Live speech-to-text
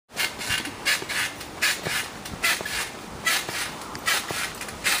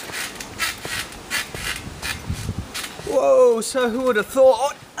Whoa, so who would have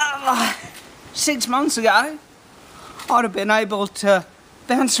thought 6 months ago I'd have been able to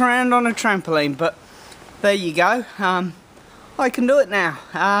bounce around on a trampoline, but there you go. I can do it now.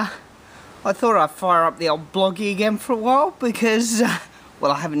 I thought I'd fire up the old Bloggy again for a while because,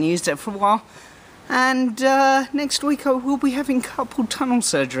 well, I haven't used it for a while. And next week I will be having carpal tunnel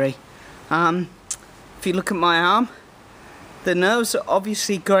surgery. If you look at my arm, the nerves are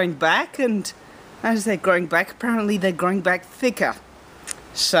obviously growing back, and as they're growing back, apparently they're growing back thicker.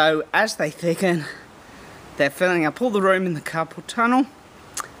 So as they thicken, they're filling up all the room in the carpal tunnel,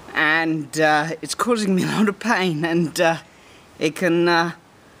 and it's causing me a lot of pain, and it can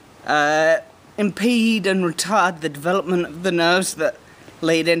impede and retard the development of the nerves that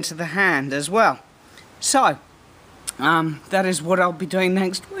lead into the hand as well. So that is what I'll be doing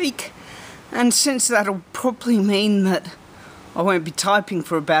next week, and since that'll probably mean that I won't be typing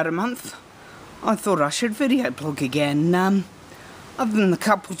for about a month, I thought I should video blog again. Other than the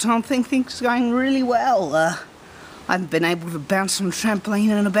carpal tunnel thing, things are going really well. I haven't been able to bounce on a trampoline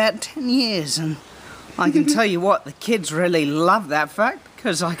in about 10 years, and I can tell you what, the kids really love that fact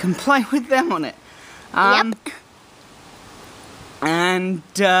because I can play with them on it. Yep. And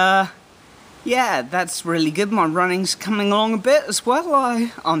yeah, that's really good. My running's coming along a bit as well.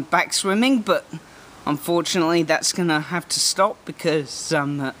 I'm back swimming, but unfortunately that's gonna have to stop because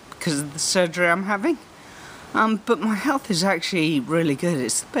of the surgery I'm having. But my health is actually really good.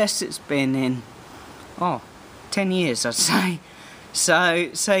 It's the best it's been in 10 years, I'd say.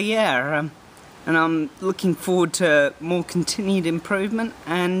 So yeah, and I'm looking forward to more continued improvement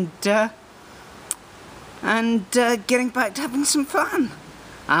and getting back to having some fun.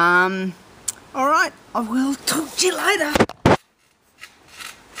 Alright, I will talk to you later.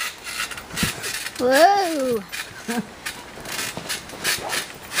 Whoa!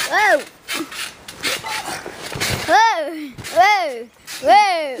 Whoa! Whoa! Whoa! Whoa!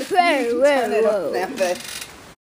 Whoa! Whoa! Turn it off now, babe.